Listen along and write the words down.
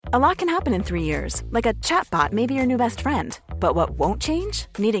A lot can happen in 3 years, like a chatbot may be your new best friend. But what won't change?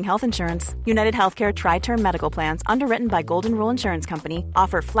 Needing health insurance. United Healthcare Tri-Term Medical Plans, underwritten by Golden Rule Insurance Company,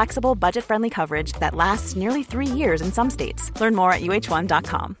 offer flexible, budget-friendly coverage that lasts nearly 3 years in some states. Learn more at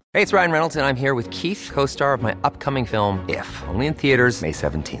uh1.com. Hey, it's Ryan Reynolds, and I'm here with Keith, co-star of my upcoming film, If, only in theaters May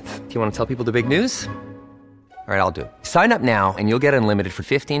 17th. Do you want to tell people the big news? All right, I'll do it. Sign up now and you'll get unlimited for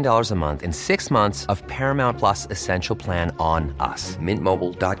 $15 a month and 6 months of Paramount Plus Essential Plan on us.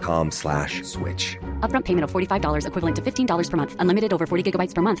 Mintmobile.com/switch. Upfront payment of $45 equivalent to $15 per month. Unlimited over 40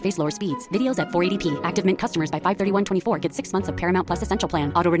 gigabytes per month. Face lower speeds. Videos at 480p. Active Mint customers by 531.24 get 6 months of Paramount Plus Essential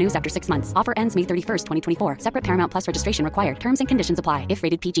Plan. Auto renews after 6 months. Offer ends May 31st, 2024. Separate Paramount Plus registration required. Terms and conditions apply if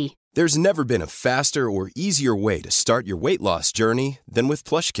rated PG. There's never been a faster or easier way to start your weight loss journey than with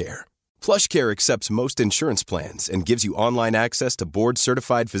PlushCare. PlushCare accepts most insurance plans and gives you online access to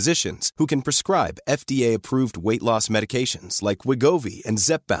board-certified physicians who can prescribe FDA-approved weight loss medications like Wegovy and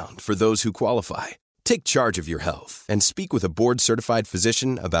Zepbound for those who qualify. Take charge of your health and speak with a board-certified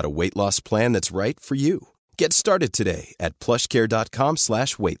physician about a weight loss plan that's right for you. Get started today at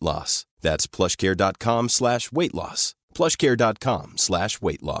plushcare.com/weight-loss. That's plushcare.com/weight-loss.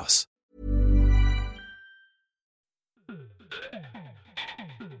 plushcare.com/weight-loss.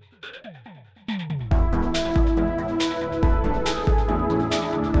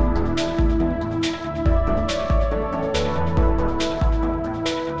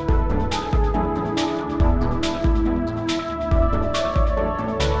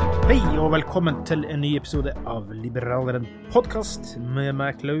 Hei og velkommen til en ny episode av Liberaleren podcast med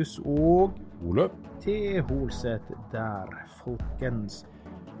meg Klaus og Ole til Holset der, folkens.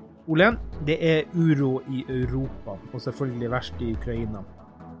 Ole, det uro I Europa, og selvfølgelig verst I Ukraina.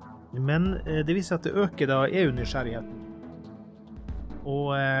 Men det viser at det øker da EU-nysgjerrigheten.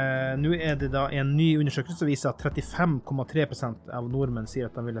 Og nå det da en ny undersøkelse som viser at 35,3% av nordmenn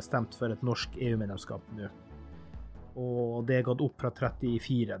sier at de ville stemt for et norsk EU-medlemskap nå. Og det gått opp fra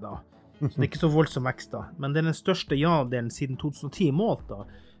 34 da. Så det ikke så voldsom vekst da. Men det den største ja-delen siden 2010 målt da.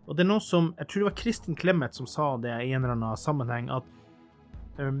 Og det noe som, jeg tror det var Kristin Clemet som sa det I en eller annen sammenheng, at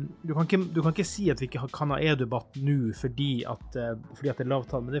du kan ikke si at vi ikke kan ha EU-debatt nå fordi at det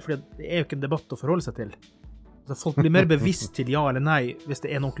lavtall, men det fordi at det jo ikke en debatt å forholde seg til. Så folk blir mer bevisst til ja eller nei hvis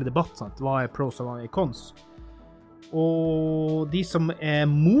det en ordentlig debatt, sant? Hva pros og hva cons? Og de som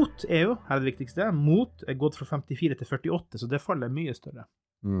mot EU, her det viktigste, mot gått fra 54 til 48, så det fallet mye større.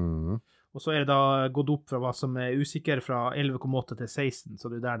 Og så det da gått opp fra hva som usikker fra 11,8 til 16, så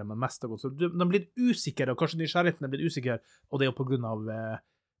det der de mest har gått. Så de blitt usikre, og kanskje nysgjerrigheten blitt usikker, og det jo på grunn av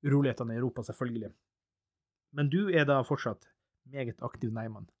urolighetene I Europa, selvfølgelig. Men du da fortsatt meget aktiv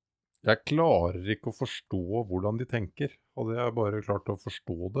nei-mann. Jeg klarer ikke å forstå hvordan de tenker. Hadde jeg bare klart å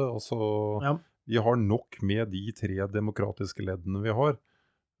forstå det, altså... Ja. Vi har nok med de 3 demokratiske leddene vi har,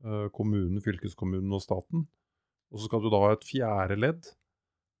 kommunen, fylkeskommunen og staten. Og så skal du da ha et 4. ledd.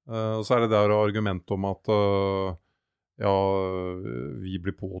 Og så det der argument om at ja, vi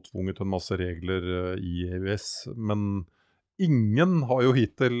blir påtvunget en masse regler I EØS, men ingen har jo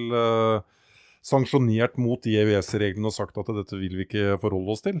hittil sanksjonert mot de EØS-reglene og sagt at dette vil vi ikke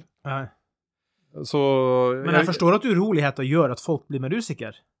forholde oss til. Nei. Så, men jeg forstår at uroligheter gjør at folk blir mer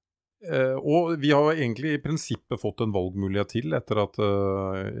usikre. Og vi har egentlig I prinsippet fått en valgmulighet til etter at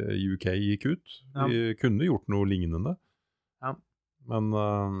UK gikk ut. Ja. Vi kunne gjort noe lignende. Ja. Men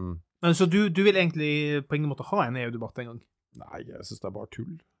så du vil egentlig på ingen måte ha en EU-debatt en gang? Nei, jeg synes det bare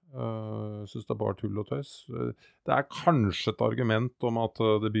tull. Jeg synes det bare tull og tøys. Det kanskje et argument om at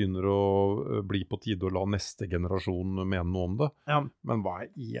det begynner å bli på tide å la neste generasjon mene noe om det. Ja. Men hva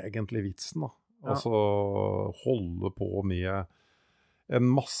egentlig vitsen da? Ja. Altså holde på med en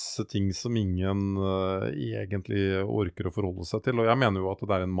masse ting som ingen egentlig orker å forholde seg til, og jeg mener jo at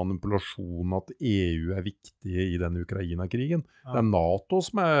det en manipulasjon at EU viktig I denne Ukraina-krigen. Ja. Det NATO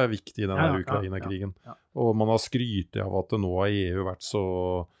som viktig I denne Ukraina-krigen. Ja. Og man har skrytet av at nå har EU vært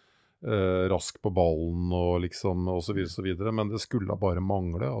så rask på ballen og liksom, og så videre, men det skulle bare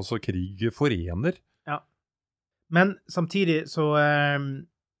mangle. Altså, krig forener. Ja. Men samtidig så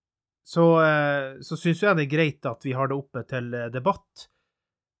synes jeg det greit at vi har det oppe til debatt.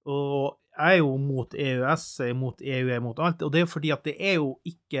 Og jeg jo mot EØS, jeg mot EU, jeg mot alt, og det jo fordi at det jo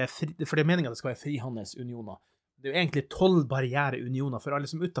ikke, for det meningen at det skal være frihandelsunioner. Det jo egentlig 12 barriereunioner for alle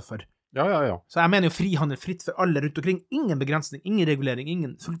som utenfor. Ja. Så jeg mener jo frihandel fritt for alle rundt omkring. Ingen begrensning, ingen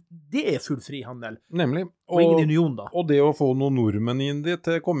regulering, det full frihandel. Nemlig. Og ingen union da. Og det å få noen nordmenn inn dit,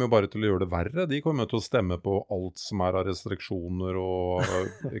 det kommer jo bare til å gjøre det verre. De kommer jo til å stemme på alt som av restriksjoner og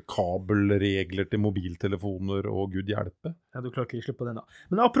kabelregler til mobiltelefoner og Gud hjelpe. Ja, du klarer ikke å slippe på den da.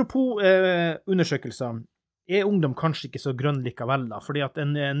 Men apropos undersøkelser, ungdom kanskje ikke så grønn likevel da, fordi at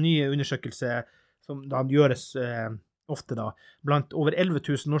en ny undersøkelse som da gjøres ofte da, blant over 11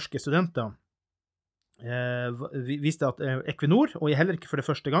 000 norske studenter, viste at Equinor, og heller ikke for det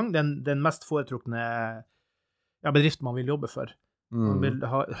første gang, den mest foretrukne bedriften man vil jobbe for. Man vil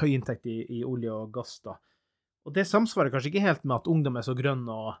ha høy inntekt i olje og gass da. Og det samsvarer kanskje ikke helt med at ungdom så grønn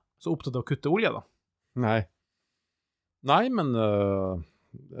og så opptatt av å kutte olje da. Nei, men...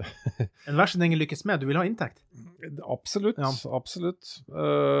 En versen ingen lykkes med, du vil ha inntekt. Absolutt, absolutt.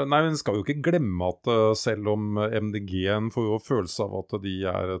 Nei, men skal jo ikke glemme at selv om MDG får jo følelse av at de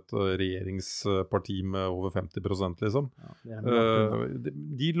et regjeringsparti med over 50% liksom.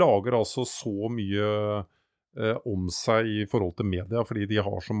 De lager altså så mye om seg i forhold til media, fordi de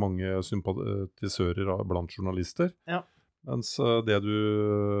har så mange sympatisører blant journalister. Mens det du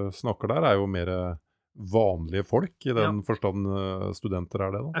snakker der jo mer vanlige folk i den forstand studenter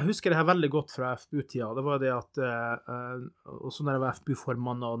det da. Jeg husker det her veldig godt fra FPU-tida. Det var det at også når jeg var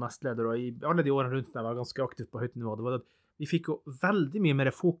FPU-formann og nestleder, og i alle de årene rundt når jeg var ganske aktiv på høyt nivå, det var det at vi fikk jo veldig mye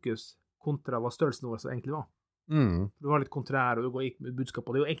mer fokus kontra hva størrelsen vår så egentlig var. Du var litt kontrær, og du gikk med budskap,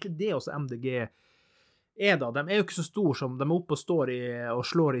 og det jo egentlig det også MDG da. De jo ikke så store som de oppe og står og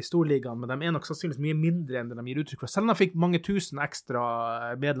slår i storligaen, men de nok sannsynligvis mye mindre enn det de gir uttrykk for. Selv om de fikk mange tusen ekstra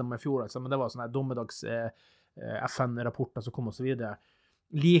medlemmer i fjor, altså, men det var sånne dommedags FN-rapporter som kom og så videre.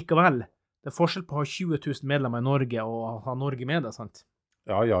 Likevel, det forskjell på å ha 20 000 medlemmer i Norge og ha Norge med det, sant?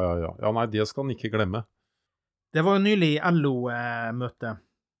 Ja, nei, det skal han ikke glemme. Det var jo nylig LO-møte.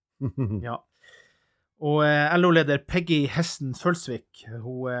 Ja. Og LO-leder Peggy Hessen Følsvik,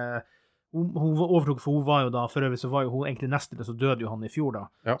 hun overtok, for hun var jo da, for øvrig så var jo hun egentlig nestleder, så døde jo han i fjor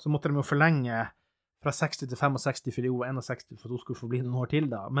da. Så måtte de jo forlenge fra 60 til 65, fordi hun var 61, for at hun skulle få bli noen år til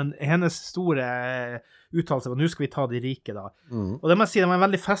da. Men hennes store uttalelse var, nå skal vi ta de rike da. Og det må jeg si, det var en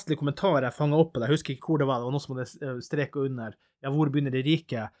veldig festlig kommentar jeg fanget opp på det. Jeg husker ikke hvor det var noe som hadde streket under. Ja, hvor begynner de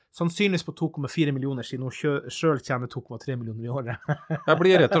rike? Sannsynligvis på 2,4 millioner, siden hun selv tjener 2,3 millioner i året. Jeg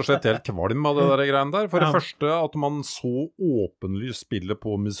blir rett og slett helt kvalm av det der greiene der. For det første, at man så åpenlyst spiller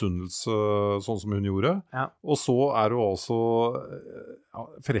på misunnelse, sånn som hun gjorde. Og så det jo altså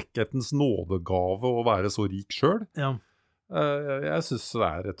frekkhetens nådegave å være så rik selv. Jeg synes det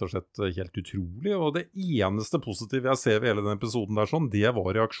rett og slett helt utrolig, og det eneste positive jeg ser ved hele den episoden der sånn, det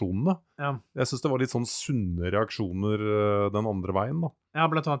var reaksjonene. Jeg synes det var litt sånn sunne reaksjoner den andre veien da. Ja,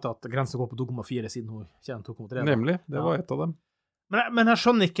 blant annet at grensen går på 2,4 siden hun tjener 2,3. Nemlig, det var et av dem. Men jeg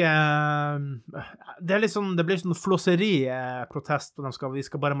skjønner ikke, det litt sånn, det blir sånn flåseri-protest, og vi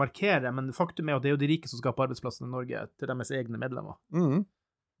skal bare markere, men faktum at det jo de rike som skal på arbeidsplassen i Norge til deres egne medlemmer.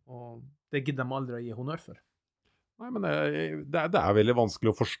 Og det gidder de aldri å gi honnør for. Nei, men det veldig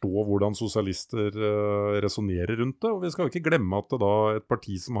vanskelig å forstå hvordan sosialister resonerer rundt det, og vi skal jo ikke glemme at det da et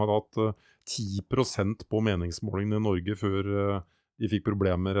parti som hadde hatt 10% på meningsmålingene i Norge før de fikk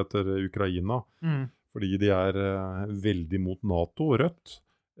problemer etter Ukraina, fordi de veldig mot NATO og Rødt,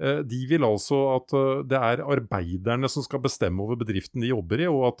 de vil altså at det arbeiderne som skal bestemme over bedriften de jobber i,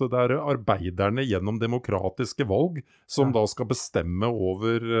 og at det arbeiderne gjennom demokratiske valg som da skal bestemme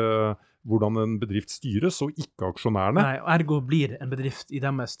over hvordan en bedrift styres, og ikke aksjonærene. Nei, ergo blir en bedrift i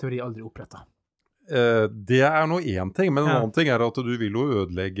deres teori aldri opprettet. Det nå en ting, men en annen ting at du vil jo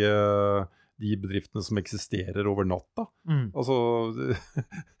ødelegge de bedriftene som eksisterer over natta. Altså,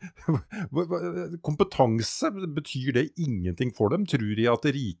 kompetanse, betyr det ingenting for dem? Tror de at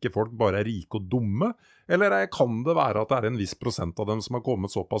rike folk bare rike og dumme? Eller kan det være at det en viss prosent av dem som har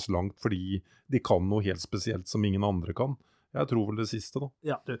kommet såpass langt fordi de kan noe helt spesielt som ingen andre kan? Jeg tror vel det siste da.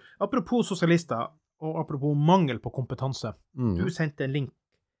 Ja, du. Apropos sosialister, og apropos mangel på kompetanse. Du sendte en link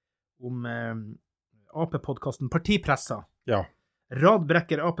om AP-podcasten Partipressa. Ja.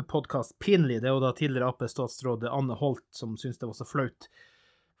 Radbrekker AP-podcast pinlig, det jo da tidligere AP-statsråd Anne Holt som syntes det var så flaut.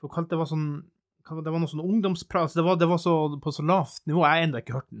 For det var sånn, det var noe sånn ungdomsprat, det var så, på så lavt nivå, jeg enda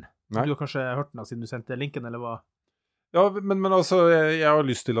ikke hørt den. Du har kanskje hørt den siden du sendte linken, eller hva? Ja, men altså, jeg har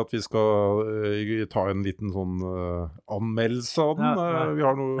lyst til at vi skal ta en liten sånn anmeldelse av den. Vi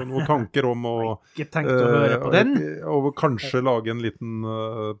har noen tanker om å ikke tenkt å høre på den. Og kanskje lage en liten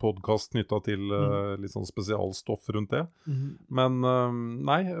podcast knyttet til litt sånn spesialstoff rundt det. Men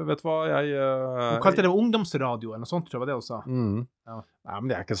nei, vet du hva, du kalte det ungdomsradio eller noe sånt, tror jeg det også. Nei,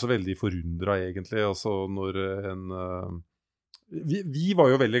 men jeg ikke så veldig forundret egentlig, altså når en... Vi var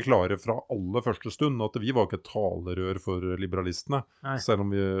jo veldig klare fra aller første stund at vi var ikke talerør for liberalistene, selv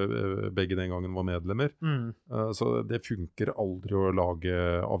om vi begge den gangen var medlemmer. Så det funker aldri å lage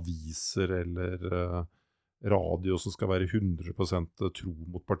aviser eller radio som skal være 100% tro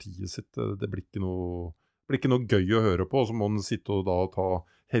mot partiet sitt. Det blir ikke noe gøy å høre på, og så må man sitte og da ta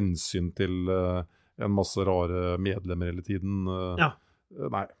hensyn til en masse rare medlemmer hele tiden. Ja.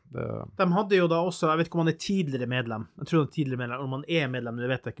 Nei. De hadde jo da også, jeg vet ikke om han er tidligere medlem, jeg tror han er tidligere medlem, om han er medlem, det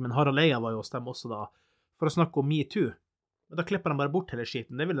vet jeg ikke, men Harald Eia var jo hos dem også da, for å snakke om MeToo. Men da klipper de bare bort hele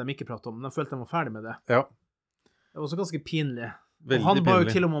skiten, det ville de ikke prate om, de følte de var ferdig med det. Ja. Det var også ganske pinlig. Veldig og han ba jo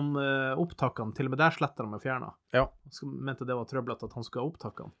pinlig. til og med om opptakene, til og med der sletter de med fjerna. Ja. Han mente det var trøblet at han skulle ha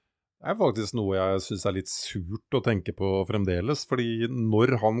opptakene. Det er faktisk noe jeg synes er litt surt å tenke på fremdeles, fordi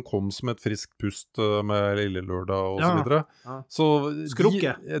når han kom som et friskt pust med Lille Lørdag og så videre, så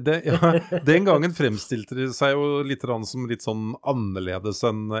Skrukke. Den gangen fremstilte de seg jo litt som litt sånn annerledes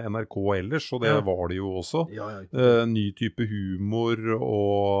enn NRK ellers, og det var det jo også. Ny type humor,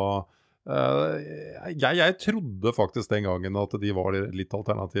 og jeg trodde faktisk den gangen at de var litt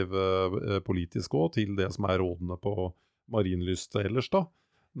alternative politisk også, til det som er rådene på Marienlyst ellers da.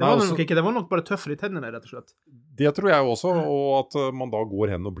 Det var nok ikke, det var nok bare tøffere i tennene, rett og slett. Det tror jeg også, og at man da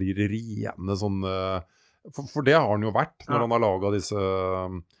går hen og blir rene sånn, for det har han jo vært når han har laget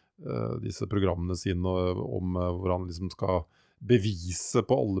disse programmene sine om hvor han liksom skal bevise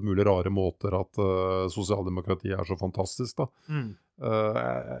på alle mulige rare måter at sosialdemokratiet er så fantastisk da.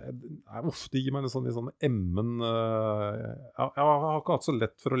 Det gir meg en sånn emmen, jeg har ikke hatt så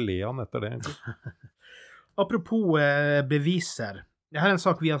lett for å le han etter det egentlig. Apropos beviser, det her er en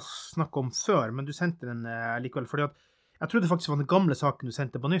sak vi har snakket om før, men du sendte den likevel, fordi at jeg trodde faktisk det var den gamle saken du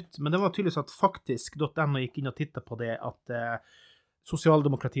sendte på nytt, men det var tydeligvis at faktisk.no gikk inn og tittet på det, at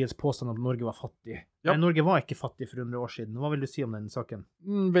sosialdemokratiets påstand om at Norge var fattig. Ja. Men Norge var ikke fattig for 100 år siden. Hva vil du si om den saken?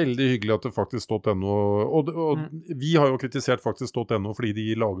 Veldig hyggelig at det faktisk.no, og vi har jo kritisert faktisk.no fordi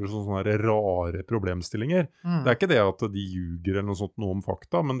de lager sånne rare problemstillinger. Det er ikke det at de ljuger eller noe sånt noe om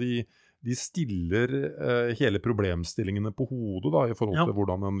fakta, men de stiller hele problemstillingene på hodet da, i forhold til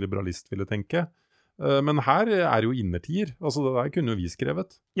hvordan en liberalist ville tenke. Men her er jo innertier. Altså det der kunne jo vi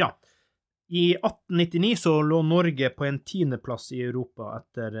skrevet. Ja. I 1899 så lå Norge på en 10. plass i Europa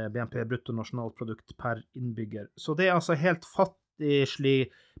etter BNP bruttonasjonalprodukt per innbygger. Så det er altså helt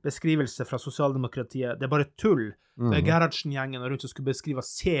fattigslig beskrivelse fra sosialdemokratiet. Det er bare tull. Det er Gerhardsen-gjengen rundt som skulle beskrive,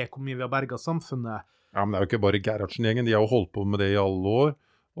 se hvor mye vi har berget samfunnet. Ja, men det er jo ikke bare Gerhardsen-gjengen. De har jo holdt på med det i alle år.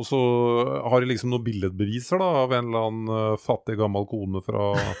 Og så har de liksom noen billedbeviser da, av en eller annen fattig gammel kone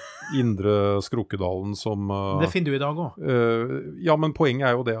fra Indre Skrukkedalen som... det finner du i dag også. Ja, men poenget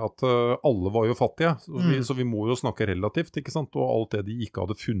er jo det at alle var jo fattige, så vi må jo snakke relativt, ikke sant? Og alt det de ikke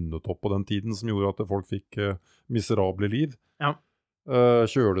hadde funnet opp på den tiden som gjorde at folk fikk miserable liv. Ja.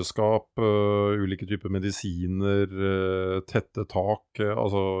 Kjøleskap, ulike typer medisiner, tette tak,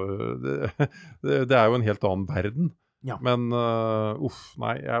 altså det er jo en helt annen verden. Ja. Men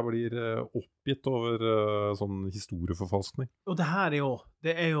nei, jeg blir oppgitt over sånn historieforfalskning. Og det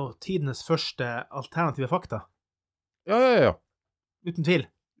er jo tidenes første alternative fakta. Ja. Uten tvil.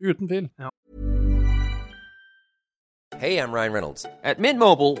 Uten tvil. Ja. Hey, I'm Ryan Reynolds. At Mint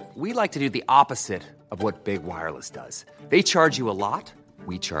Mobile, we like to do the opposite of what Big Wireless does. They charge you a lot.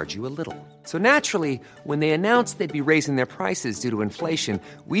 We charge you a little. So naturally, when they announced they'd be raising their prices due to inflation,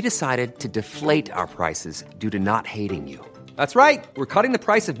 we decided to deflate our prices due to not hating you. That's right. We're cutting the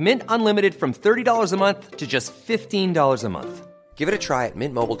price of Mint Unlimited from $30 a month to just $15 a month. Give it a try at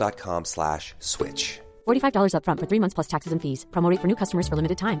mintmobile.com/switch. $45 up front for 3 months plus taxes and fees. Promo rate for new customers for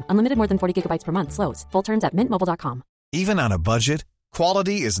limited time. Unlimited more than 40 gigabytes per month. Slows full terms at mintmobile.com. Even on a budget,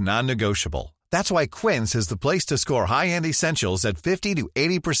 quality is non-negotiable. That's why Quince is the place to score high-end essentials at 50 to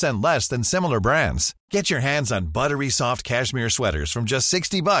 80% less than similar brands. Get your hands on buttery soft cashmere sweaters from just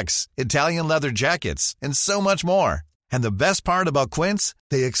 $60, Italian leather jackets, and so much more. And the best part about Quince,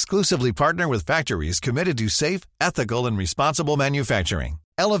 they exclusively partner with factories committed to safe, ethical, and responsible manufacturing.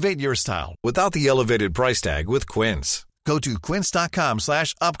 Elevate your style without the elevated price tag with Quince. Go to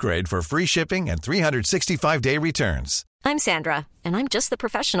quince.com/upgrade for free shipping and 365-day returns. I'm Sandra, and I'm just the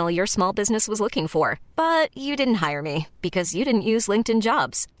professional your small business was looking for. But you didn't hire me because you didn't use LinkedIn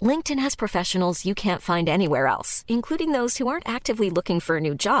Jobs. LinkedIn has professionals you can't find anywhere else, including those who aren't actively looking for a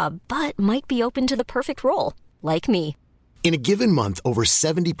new job, but might be open to the perfect role, like me. In a given month, over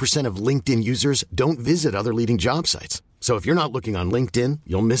 70% of LinkedIn users don't visit other leading job sites. So if you're not looking on LinkedIn,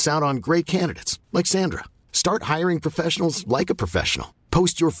 you'll miss out on great candidates, like Sandra. Start hiring professionals like a professional.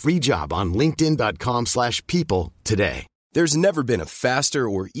 Post your free job on linkedin.com/people today. There's never been a faster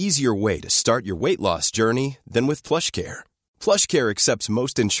or easier way to start your weight loss journey than with PlushCare. PlushCare accepts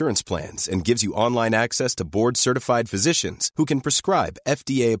most insurance plans and gives you online access to board-certified physicians who can prescribe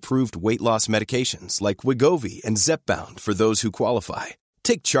FDA-approved weight loss medications like Wegovy and Zepbound for those who qualify.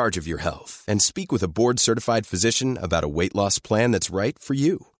 Take charge of your health and speak with a board-certified physician about a weight loss plan that's right for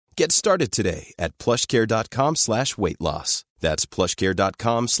you. Get started today at plushcare.com/weight loss. That's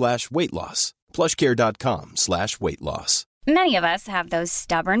plushcare.com/weight loss. PlushCare.com/weight-loss. Many of us have those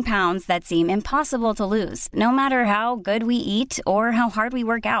stubborn pounds that seem impossible to lose, no matter how good we eat or how hard we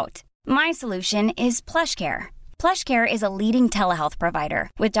work out. My solution is PlushCare. PlushCare is a leading telehealth provider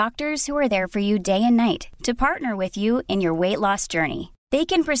with doctors who are there for you day and night to partner with you in your weight loss journey. They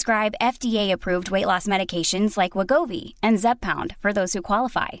can prescribe FDA-approved weight loss medications like Wegovy and Zepbound for those who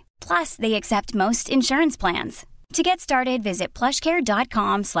qualify. Plus, they accept most insurance plans. To get started, visit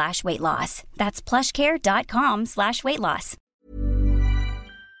plushcare.com/weightloss. That's plushcare.com/weightloss.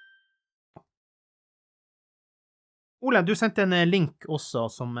 Ole, du sendte en link også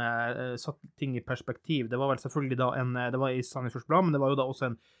som satt ting i perspektiv. Det var vel selvfølgelig da det var i Sandefjords Blad, men det var jo da også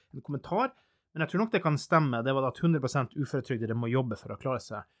en kommentar. Men jeg tror nok det kan stemme. Det var da at 100% uføretrygdere må jobbe for å klare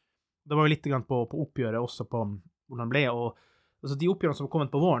seg. Det var jo litt grann på oppgjøret også på hvordan det ble, og altså, de oppgjørene som har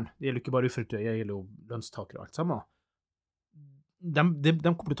kommet på våren, det gjelder ikke bare uføretrygdere, det gjelder jo lønnstakere og alt sammen.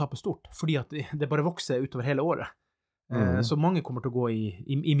 De kommer til å tape stort, fordi at det bare vokser utover hele året. Så mange kommer til å gå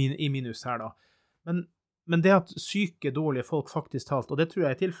i minus her da. Men det at syke, dårlige folk faktisk talt, og det tror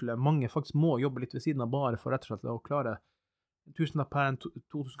jeg i tilfelle, mange faktisk må jobbe litt ved siden av bare for rett og slett å klare 1000 per en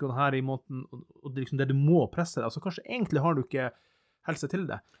 2000 kroner her i måneden, og det er liksom det du må presse deg. Altså kanskje egentlig har du ikke helse til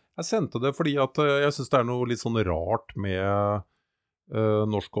det. Jeg sendte det fordi at jeg synes det er noe litt sånn rart med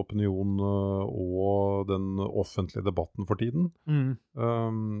norsk opinion og den offentlige debatten for tiden.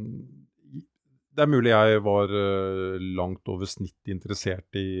 Det er mulig jeg var langt over snitt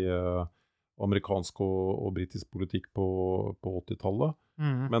interessert i amerikansk og britisk politikk på 80-tallet.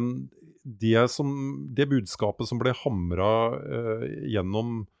 Men det budskapet som ble hamret gjennom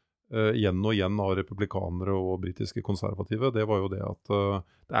igjen og igjen av republikanere og britiske konservative, det var jo det at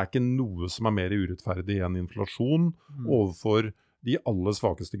det er ikke noe som er mer urettferdig enn inflasjon overfor de aller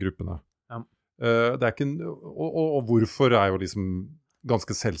svakeste gruppene. Ja. Det er ikke, og hvorfor er jo liksom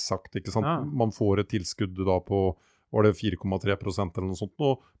ganske selvsagt, ikke sant? Ja. Man får et tilskudd da på, var det 4,3% eller noe sånt,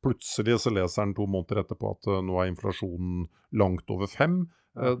 og plutselig så leser den 2 måneder etterpå at nå er inflasjonen langt over 5%.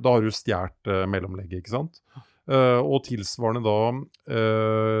 Da har du stjert mellomlegget, ikke sant? Og tilsvarende da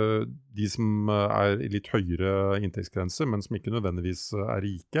de som er i litt høyere inntektsgrense, men som ikke nødvendigvis er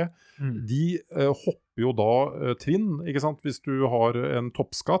rike, de hopper jo da trinn, ikke sant? Hvis du har en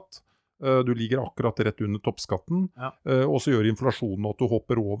toppskatt, du ligger akkurat rett under toppskatten, og så gjør inflasjonen at du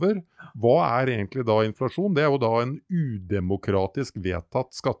hopper over. Hva er egentlig da inflasjon? Det er jo da en udemokratisk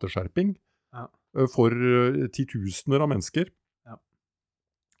vedtatt skatteskjerping for titusener av mennesker.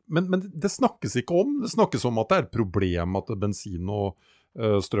 Men det snakkes ikke om. Det snakkes om at det er et problem at bensin og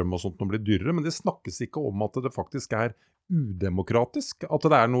strøm og sånt nå blir dyrere, men det snakkes ikke om at det faktisk er udemokratisk, at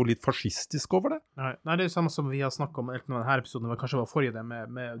det er noe litt fascistisk over det. Nei, det er det samme som vi har snakket om i denne episoden, det kanskje var forrige det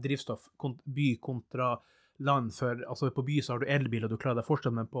med drivstoff, by kontra land. Altså på by så har du elbil og du klarer deg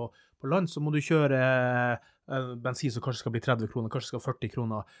fortsatt, men på land så må du kjøre bensin som kanskje skal bli 30 kroner, kanskje skal 40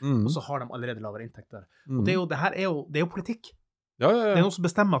 kroner, og så har de allerede lavere inntekter. Og det er jo politikk. Ja. Det er noen som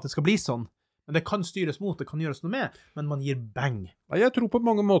bestemmer at det skal bli sånn, men det kan styres mot, det kan gjøres noe med, men man gir bang. Jeg tror på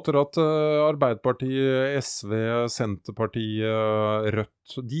mange måter at Arbeiderpartiet, SV, Senterpartiet,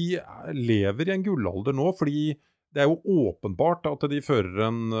 Rødt, de lever i en gullalder nå, fordi det er jo åpenbart at de fører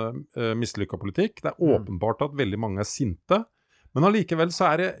en mislykket politikk. Det er åpenbart at veldig mange er sinte. Men allikevel så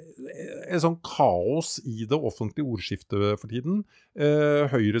er det et sånn kaos i det offentlige ordskiftet for tiden.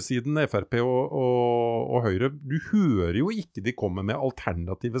 Høyresiden, FrP og Høyre, du hører jo ikke de kommer med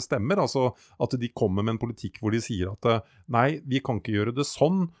alternative stemmer, altså at de kommer med en politikk hvor de sier at nei, vi kan ikke gjøre det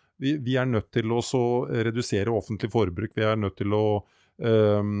sånn, vi er nødt til å redusere offentlig forbruk, vi er nødt til å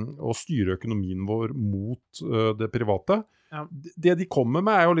styre økonomien vår mot det private. Ja. Det de kommer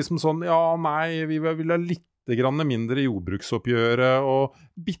med er jo liksom sånn, ja nei, vi vil ha litt grann mindre jordbruksoppgjøret og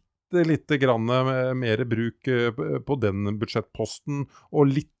bitte lite grann mer bruk på den budsjettposten og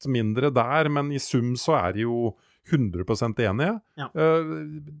litt mindre der, men i sum så er de jo 100% enige. Ja.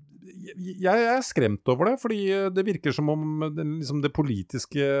 Jeg er skremt over det, fordi det virker som om liksom det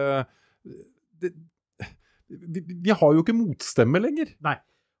politiske vi har jo ikke motstemme lenger. Nei,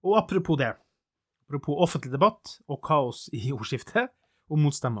 og apropos det, apropos offentlig debatt og kaos i ordskiftet og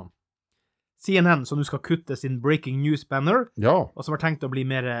motstemmene. CNN som nu skal kutte sin breaking news banner, og som har tenkt å bli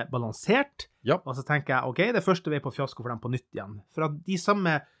mer balansert. Og så tenker jeg, ok, det første vi på fiasko for dem på nytt igjen. For at de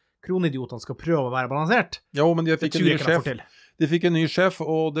samme kronidiotene skal prøve å være balansert. Ja, men de fikk en ny sjef. De fikk en ny sjef,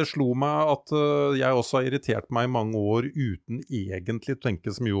 og det slo meg at jeg også har irritert meg I mange år uten egentlig å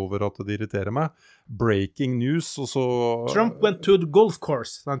tenke så mye over at det irriterer meg. Breaking news, og så... Trump went to the golf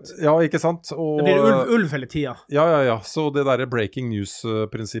course, sant? Ja, ikke sant? Og... Det blir ulv hele tiden. Ja. Så det der breaking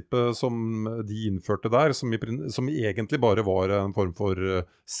news-prinsippet som de innførte der, som egentlig bare var en form for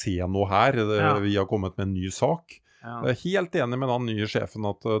se nå her, vi har kommet med en ny sak. Jeg helt enig med den nye sjefen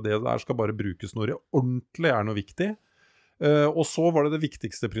at det der skal bare brukes når det ordentlig noe viktig. Og så var det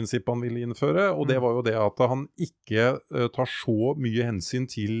viktigste prinsippet han ville innføre, og det var jo det at han ikke tar så mye hensyn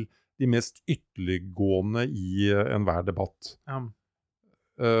til de mest ytterliggående I enhver debatt.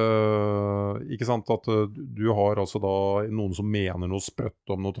 Ikke sant at du har altså da noen som mener noe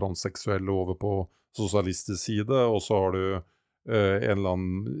sprøtt om noe transseksuelle over på sosialistisk side, og så har du en eller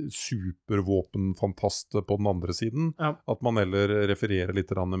annen supervåpenfantast på den andre siden, at man heller refererer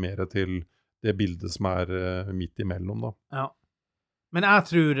litt mer til det bildet som midt imellom da. Ja. Men jeg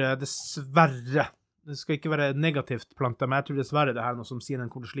tror dessverre, det skal ikke være negativt plantet, men jeg tror dessverre det her er noe som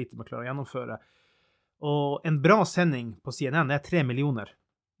CNN kommer til å slite med å klare å gjennomføre. Og en bra sending på CNN 3 millioner.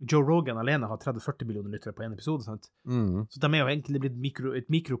 Joe Rogan alene har 30-40 millioner lyttere på en episode, sant? Så de jo egentlig blitt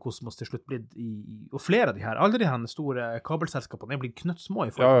et mikrokosmos til slutt blitt og flere av de her, alle de her store kabelselskapene blitt knøttsmå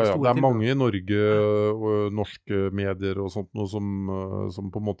I forhold til store det mange I Norge og norske medier og sånt noe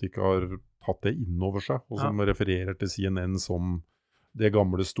som på en måte ikke har tatt det inn over seg, og som refererer til CNN som det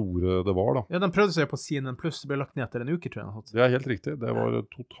gamle store det var da. Ja, de prøvde seg på CNN+, det ble lagt ned etter en uke, tror jeg. Det helt riktig, det var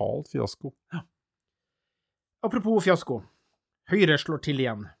totalt fiasko. Ja. Apropos fiasko, Høyre slår til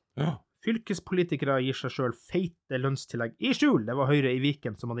igjen. Ja. Fylkespolitikere gir seg selv feite lønnstillegg I skjul. Det var Høyre I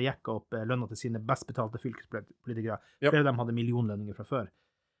Viken som hadde jekket opp lønna til sine best betalte fylkespolitikere. Flere av dem hadde millionlønninger fra før.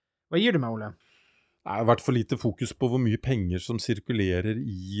 Hva gir du meg, Ole? Det har vært for lite fokus på hvor mye penger som sirkulerer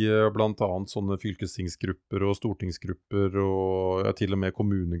I blant annet sånne fylkestingsgrupper og stortingsgrupper og til og med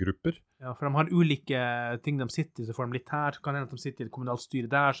kommunegrupper. Ja, for de har ulike ting de sitter I, så får de litt her, så kan hende at de sitter I et kommunalt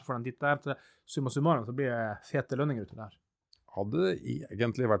styre der, så får de ditt der, så summa summarum så blir det fete lønninger ut av det her. Hadde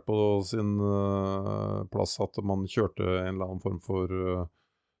egentlig vært på sin plass at man kjørte en eller annen form for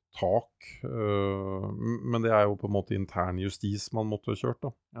tak, men det jo på en måte intern justis man måtte ha kjørt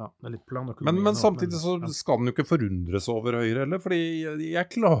da. Ja, det litt planøkonomi. Men samtidig så skal den jo ikke forundres over Høyre heller, fordi jeg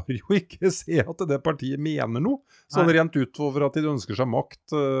klarer jo ikke se at det partiet mener noe, sånn rent utover at de ønsker seg makt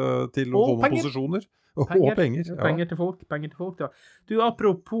til å få noen posisjoner. Og penger. Penger til folk, ja. Du,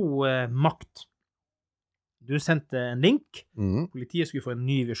 apropos makt. Du sendte en link. Politiet skulle få en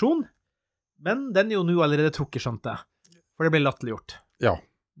ny visjon, men den jo nå allerede trukket, skjønte jeg. For det ble latterliggjort. Ja.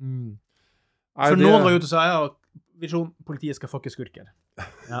 For noen var ute og sa, visjon, politiet skal fucke skurker.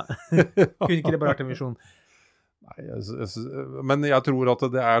 Ja. Kunne ikke det bare vært en visjon? Nei, men jeg tror at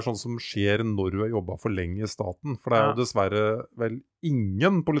det sånn som skjer når du har jobbet for lenge I staten, for det jo dessverre vel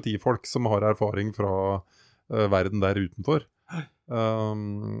ingen politifolk som har erfaring fra verden der utenfor.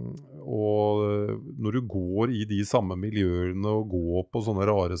 Og når du går I de samme miljøene og går på sånne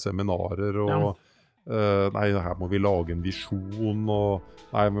rare seminarer og nei, her må vi lage en visjon og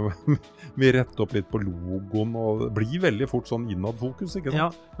nei, vi retter opp litt på logoen og det blir veldig fort sånn innadfokus, ikke sant? Ja,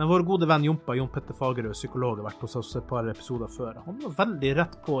 men vår gode venn Jon Petter Fagerø, psykolog, har vært hos oss et par episoder før. Han var veldig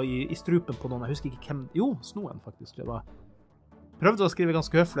rett på I strupen på noen, jeg husker ikke hvem, jo, Snoen faktisk, det var prøvde å skrive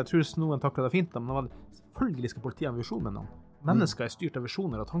ganske høflig, jeg tror Snoen taklet det fint, men det var selvfølgelig skal politiet ha en visjon med noen. Mennesker styrt av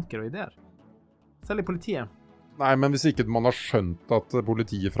visjoner og tanker og ideer. Selv I politiet. Nei, men hvis ikke man har skjønt at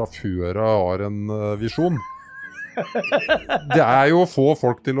politiet fra før har en visjon, det jo å få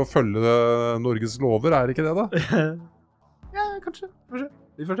folk til å følge Norges lover, ikke det da? Ja, kanskje.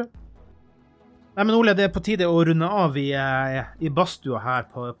 Vi får se. Nei, men Ole, det på tide å runde av I badstua her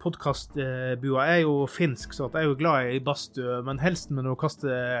på podcastbua. Jeg jo finsk, så jeg jo glad I badstue, men helst med å kaste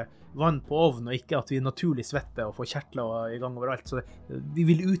vann på ovnen, og ikke at vi naturlig svetter og får kjertler I gang overalt, så vi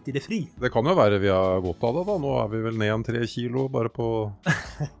vil ut I det fri. Det kan jo være vi har gått av det da, nå vi vel ned 3 kilo bare på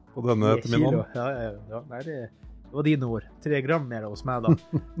denne ettermiddagen. Ja, nei, det var dine ord. 3 gram mer hos meg da.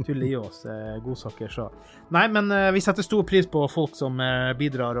 Tull I oss, godsaker så. Nei, men vi setter stor pris på folk som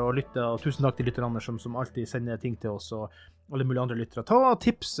bidrar og lytter, og tusen takk til lytterne som alltid sender ting til oss, og alle mulige andre lyttere. Ta og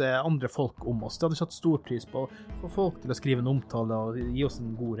tips andre folk om oss. Det hadde satt stor pris på å få folk til å skrive en omtale og gi oss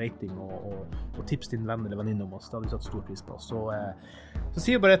en god rating og tips din venn eller venninne om oss. Det hadde vi satt stor pris på. Så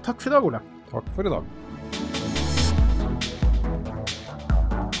sier vi bare takk for I dag, Ole. Takk for I dag.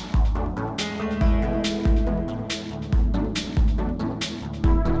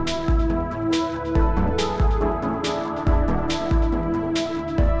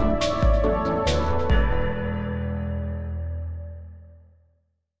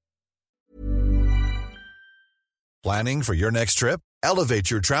 Planning for your next trip?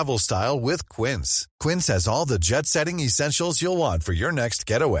 Elevate your travel style with Quince. Quince has all the jet-setting essentials you'll want for your next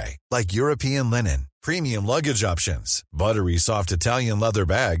getaway, like European linen, premium luggage options, buttery soft Italian leather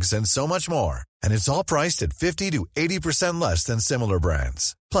bags, and so much more. And it's all priced at 50 to 80% less than similar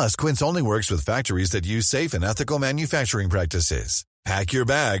brands. Plus, Quince only works with factories that use safe and ethical manufacturing practices. Pack your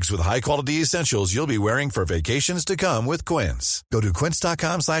bags with high-quality essentials you'll be wearing for vacations to come with Quince. Go to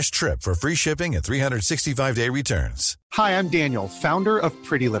quince.com/trip for free shipping and 365-day returns. Hi, I'm Daniel, founder of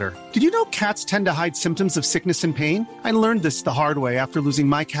Pretty Litter. Did you know cats tend to hide symptoms of sickness and pain? I learned this the hard way after losing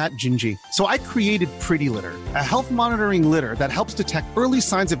my cat, Gingy. So I created Pretty Litter, a health monitoring litter that helps detect early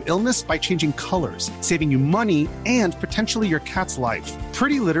signs of illness by changing colors, saving you money and potentially your cat's life.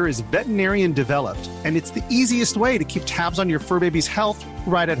 Pretty Litter is veterinarian developed, and it's the easiest way to keep tabs on your fur baby's health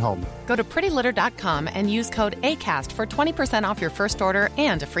right at home. Go to prettylitter.com and use code ACAST for 20% off your first order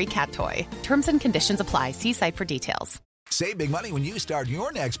and a free cat toy. Terms and conditions apply. See site for details. Save big money when you start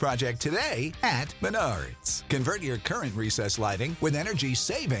your next project today at Menards. Convert your current recessed lighting with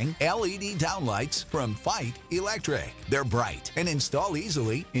energy-saving LED downlights from Fight Electric. They're bright and install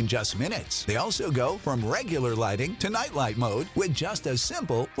easily in just minutes. They also go from regular lighting to nightlight mode with just a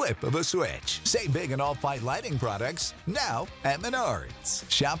simple flip of a switch. Save big on all Fight lighting products now at Menards.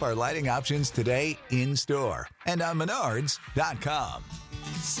 Shop our lighting options today in-store and on Menards.com.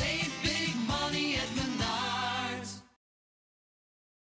 Save